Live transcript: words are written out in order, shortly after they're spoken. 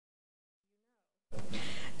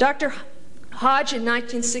Dr. Hodge in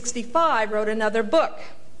 1965 wrote another book.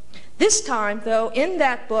 This time, though, in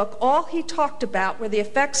that book, all he talked about were the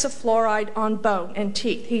effects of fluoride on bone and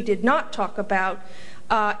teeth. He did not talk about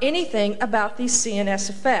anything about these CNS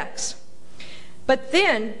effects. But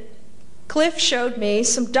then Cliff showed me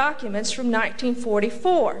some documents from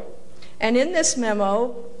 1944. And in this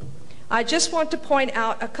memo, I just want to point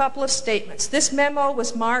out a couple of statements. This memo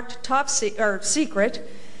was marked top secret,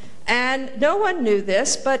 and no one knew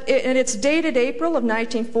this, but it's dated April of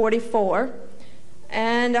 1944.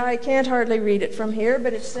 And I can't hardly read it from here,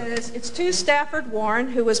 but it says, it's to Stafford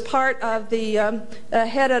Warren, who was part of the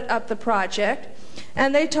head of the project.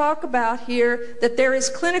 And they talk about here that there is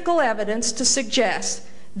clinical evidence to suggest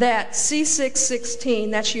that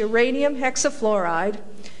C616, that's uranium hexafluoride,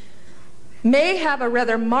 may have a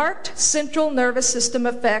rather marked central nervous system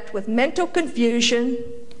effect with mental confusion,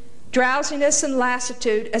 drowsiness, and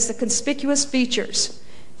lassitude as the conspicuous features.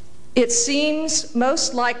 It seems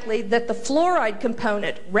most likely that the fluoride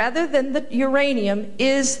component, rather than the uranium,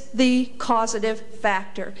 is the causative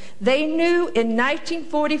factor. They knew in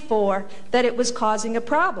 1944 that it was causing a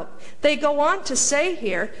problem. They go on to say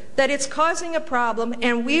here that it's causing a problem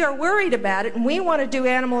and we are worried about it and we want to do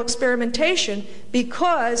animal experimentation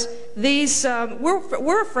because these,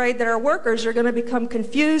 we're afraid that our workers are going to become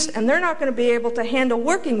confused and they're not going to be able to handle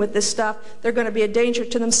working with this stuff. They're going to be a danger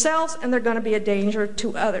to themselves and they're going to be a danger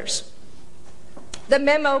to others. The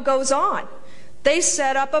memo goes on. They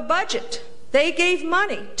set up a budget. They gave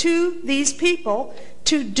money to these people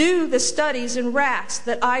to do the studies in rats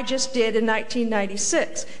that I just did in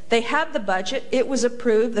 1996. They had the budget. It was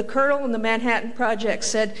approved. The Colonel and the Manhattan Project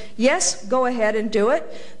said, yes, go ahead and do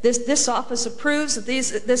it. This office approves that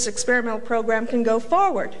this experimental program can go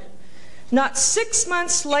forward. Not 6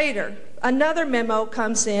 months later, another memo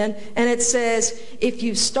comes in and it says, if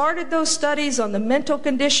you started those studies on the mental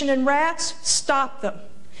condition in rats, stop them.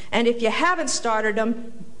 And if you haven't started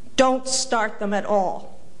them, don't start them at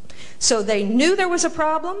all. So they knew there was a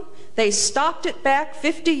problem, they stopped it back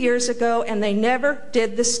 50 years ago, and they never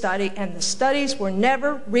did the study, and the studies were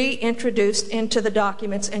never reintroduced into the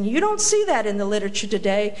documents. And you don't see that in the literature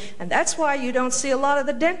today, and that's why you don't see a lot of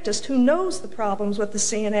the dentist who knows the problems with the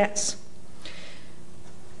CNS.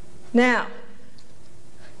 Now,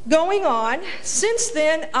 going on, since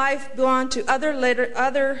then I've gone to other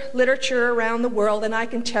literature around the world, and I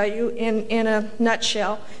can tell you in a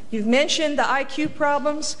nutshell. You've mentioned the IQ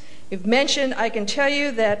problems. You've mentioned, I can tell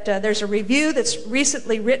you that there's a review that's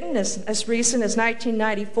recently written, as recent as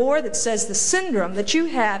 1994, that says the syndrome that you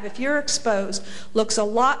have if you're exposed looks a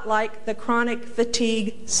lot like the chronic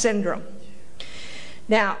fatigue syndrome.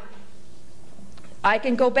 Now, I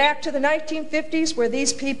can go back to the 1950s where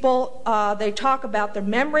these people, they talk about their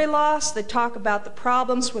memory loss, they talk about the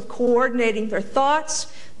problems with coordinating their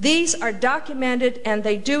thoughts. These are documented and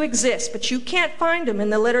they do exist, but you can't find them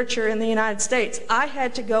in the literature in the United States. I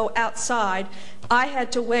had to go outside. I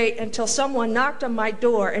had to wait until someone knocked on my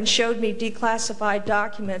door and showed me declassified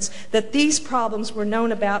documents that these problems were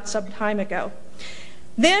known about some time ago.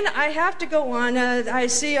 Then I have to go on. I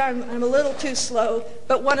see I'm a little too slow,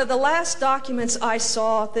 but one of the last documents I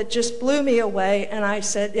saw that just blew me away, and I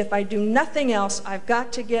said, if I do nothing else, I've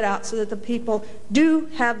got to get out so that the people do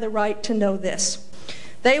have the right to know this.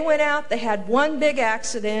 They went out, they had one big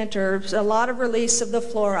accident or a lot of release of the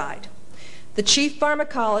fluoride. The chief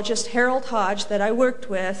pharmacologist, Harold Hodge, that I worked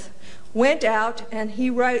with, went out and he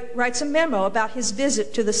writes a memo about his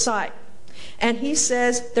visit to the site. And he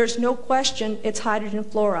says there's no question it's hydrogen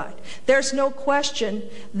fluoride. There's no question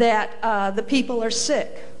that the people are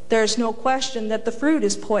sick. There's no question that the fruit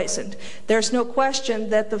is poisoned. There's no question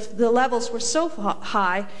that the levels were so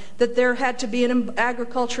high that there had to be an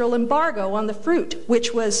agricultural embargo on the fruit,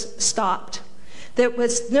 which was stopped. There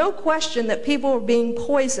was no question that people were being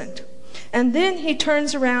poisoned. And then he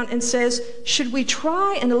turns around and says, should we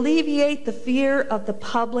try and alleviate the fear of the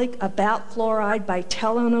public about fluoride by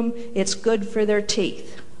telling them it's good for their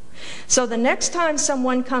teeth? So the next time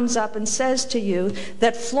someone comes up and says to you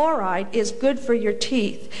that fluoride is good for your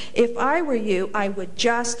teeth, if I were you, I would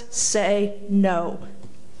just say no.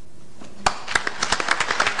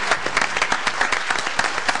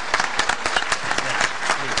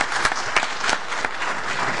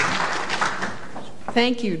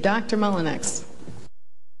 Thank you. Dr. Mullenix.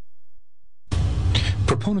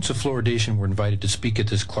 Proponents of fluoridation were invited to speak at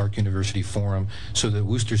this Clark University forum so that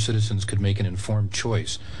Worcester citizens could make an informed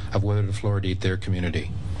choice of whether to fluoridate their community.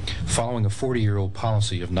 Following a 40-year-old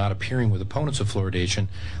policy of not appearing with opponents of fluoridation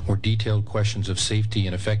where detailed questions of safety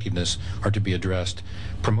and effectiveness are to be addressed,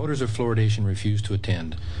 promoters of fluoridation refuse to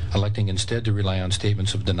attend, electing instead to rely on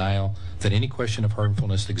statements of denial that any question of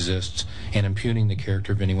harmfulness exists and impugning the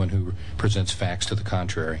character of anyone who presents facts to the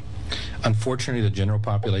contrary. Unfortunately, the general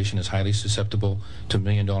population is highly susceptible to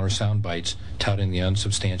million-dollar sound bites touting the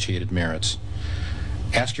unsubstantiated merits.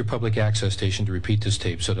 Ask your public access station to repeat this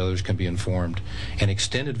tape so that others can be informed. An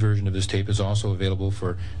extended version of this tape is also available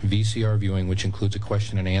for VCR viewing, which includes a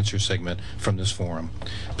question and answer segment from this forum.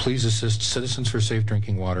 Please assist Citizens for Safe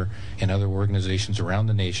Drinking Water and other organizations around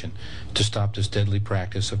the nation to stop this deadly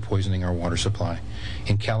practice of poisoning our water supply.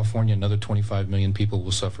 In California, another 25 million people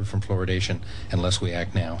will suffer from fluoridation unless we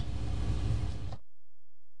act now.